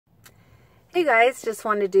Hey guys, just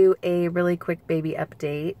wanted to do a really quick baby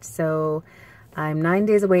update. So I'm 9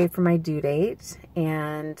 days away from my due date,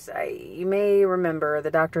 and you may remember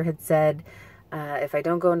the doctor had said if I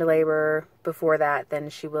don't go into labor before that, then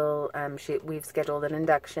she will. We've scheduled an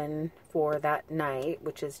induction for that night,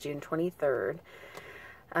 which is June 23rd.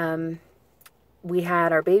 We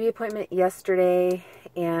had our baby appointment yesterday,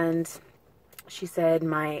 and she said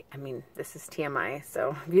this is TMI,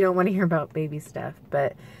 so if you don't want to hear about baby stuff,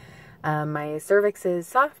 but my cervix is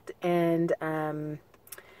soft and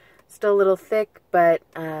still a little thick, but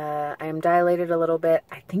I am dilated a little bit.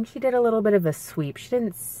 I think she did a little bit of a sweep. She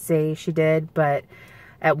didn't say she did, but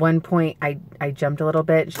at one point I jumped a little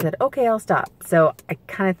bit. She said, okay, I'll stop. So I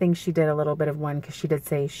kind of think she did a little bit of one, because she did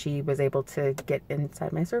say she was able to get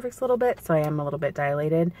inside my cervix a little bit, so I am a little bit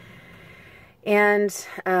dilated. And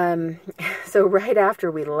so right after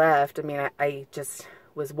we left, I just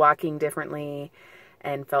was walking differently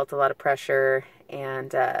and felt a lot of pressure,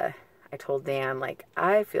 and I told Dan, like,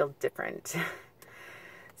 I feel different.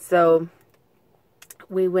 So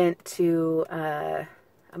we went to a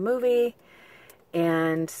movie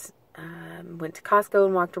and went to Costco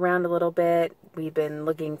and walked around a little bit. We've been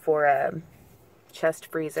looking for a chest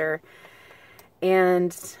freezer,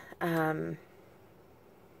 and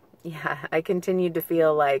yeah, I continued to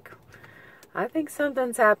feel like I think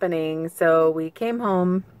something's happening. So we came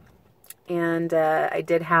home, and I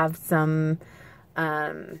did have some,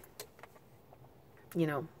 a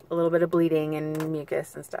little bit of bleeding and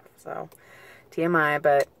mucus and stuff. So TMI,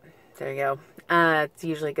 but there you go. It's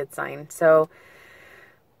usually a good sign. So,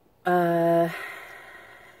 yeah,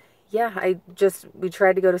 we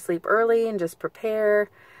tried to go to sleep early and just prepare.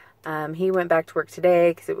 He went back to work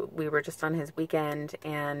today because we were just on his weekend.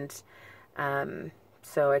 And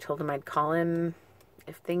so I told him I'd call him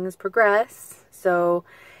if things progress. So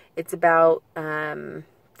it's about 4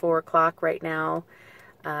 o'clock right now.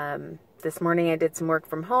 This morning I did some work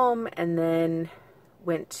from home, and then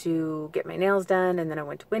went to get my nails done, and then I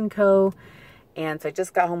went to Winco. And so I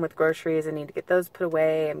just got home with groceries. I need to get those put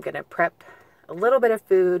away. I'm going to prep a little bit of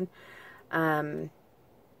food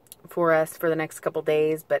for us for the next couple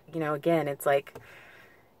days. But, again, it's like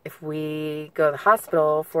if we go to the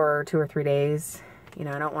hospital for 2 or 3 days, I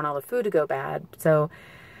don't want all the food to go bad. So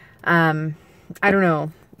I don't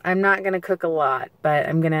know. I'm not going to cook a lot, but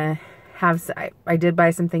I'm going to have, I did buy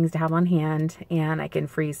some things to have on hand, and I can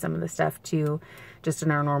freeze some of the stuff too, just in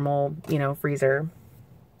our normal, freezer.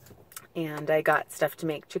 And I got stuff to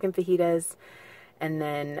make chicken fajitas, and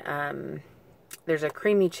then there's a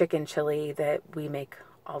creamy chicken chili that we make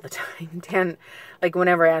all the time. Dan, like,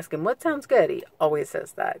 whenever I ask him what sounds good, he always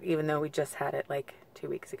says that, even though we just had it like 2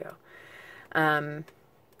 weeks ago. So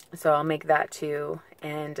I'll make that too,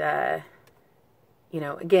 and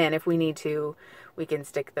again, if we need to, we can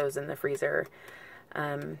stick those in the freezer.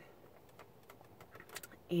 And,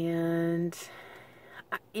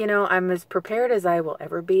 I'm as prepared as I will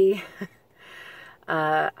ever be.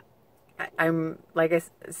 I'm, like I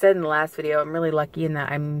said in the last video, I'm really lucky in that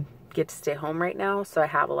I get to stay home right now, so I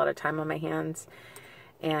have a lot of time on my hands.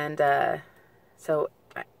 And so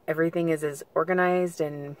everything is as organized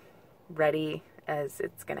and ready as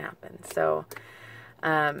it's going to happen. So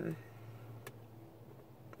I'm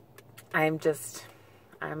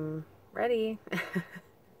ready.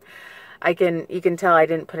 You can tell I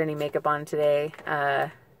didn't put any makeup on today.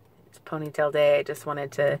 It's ponytail day. I just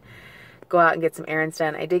wanted to go out and get some errands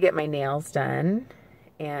done. I did get my nails done,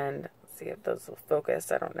 and let's see if those will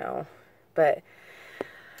focus. I don't know, but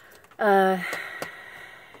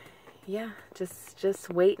yeah, just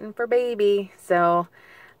waiting for baby. So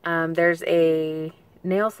there's a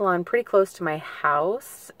nail salon pretty close to my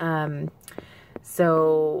house.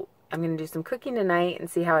 So I'm going to do some cooking tonight and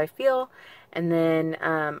see how I feel. And then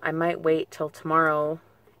I might wait till tomorrow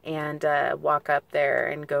and walk up there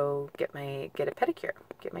and go get a pedicure,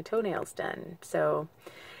 get my toenails done. So,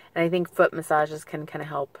 and I think foot massages can kind of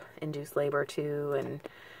help induce labor too. And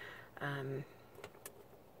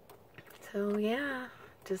so yeah,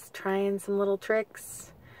 just trying some little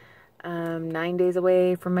tricks. 9 days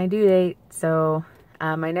away from my due date. So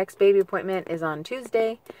my next baby appointment is on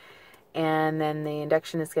Tuesday. And then the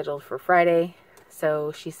induction is scheduled for Friday.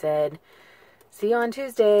 So she said, see you on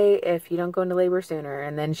Tuesday if you don't go into labor sooner.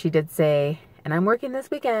 And then she did say, and I'm working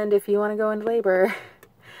this weekend if you want to go into labor.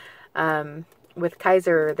 With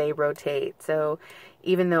Kaiser, they rotate. So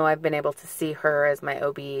even though I've been able to see her as my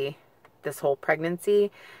OB this whole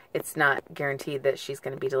pregnancy, it's not guaranteed that she's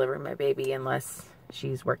going to be delivering my baby unless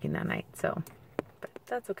she's working that night. So, but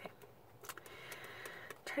that's okay.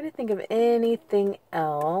 Trying to think of anything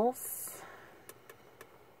else.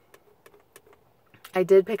 I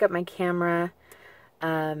did pick up my camera,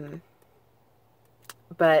 but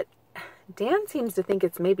Dan seems to think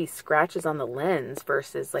it's maybe scratches on the lens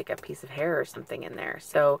versus like a piece of hair or something in there.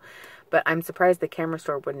 So, but I'm surprised the camera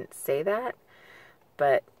store wouldn't say that,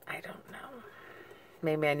 but I don't know.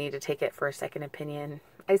 Maybe I need to take it for a second opinion.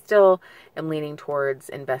 I still am leaning towards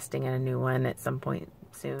investing in a new one at some point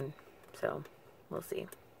soon. So we'll see.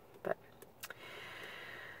 But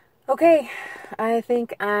okay, I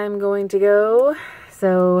think I'm going to go.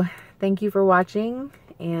 So thank you for watching,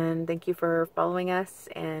 and thank you for following us,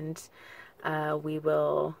 and we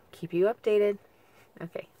will keep you updated.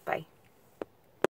 Okay.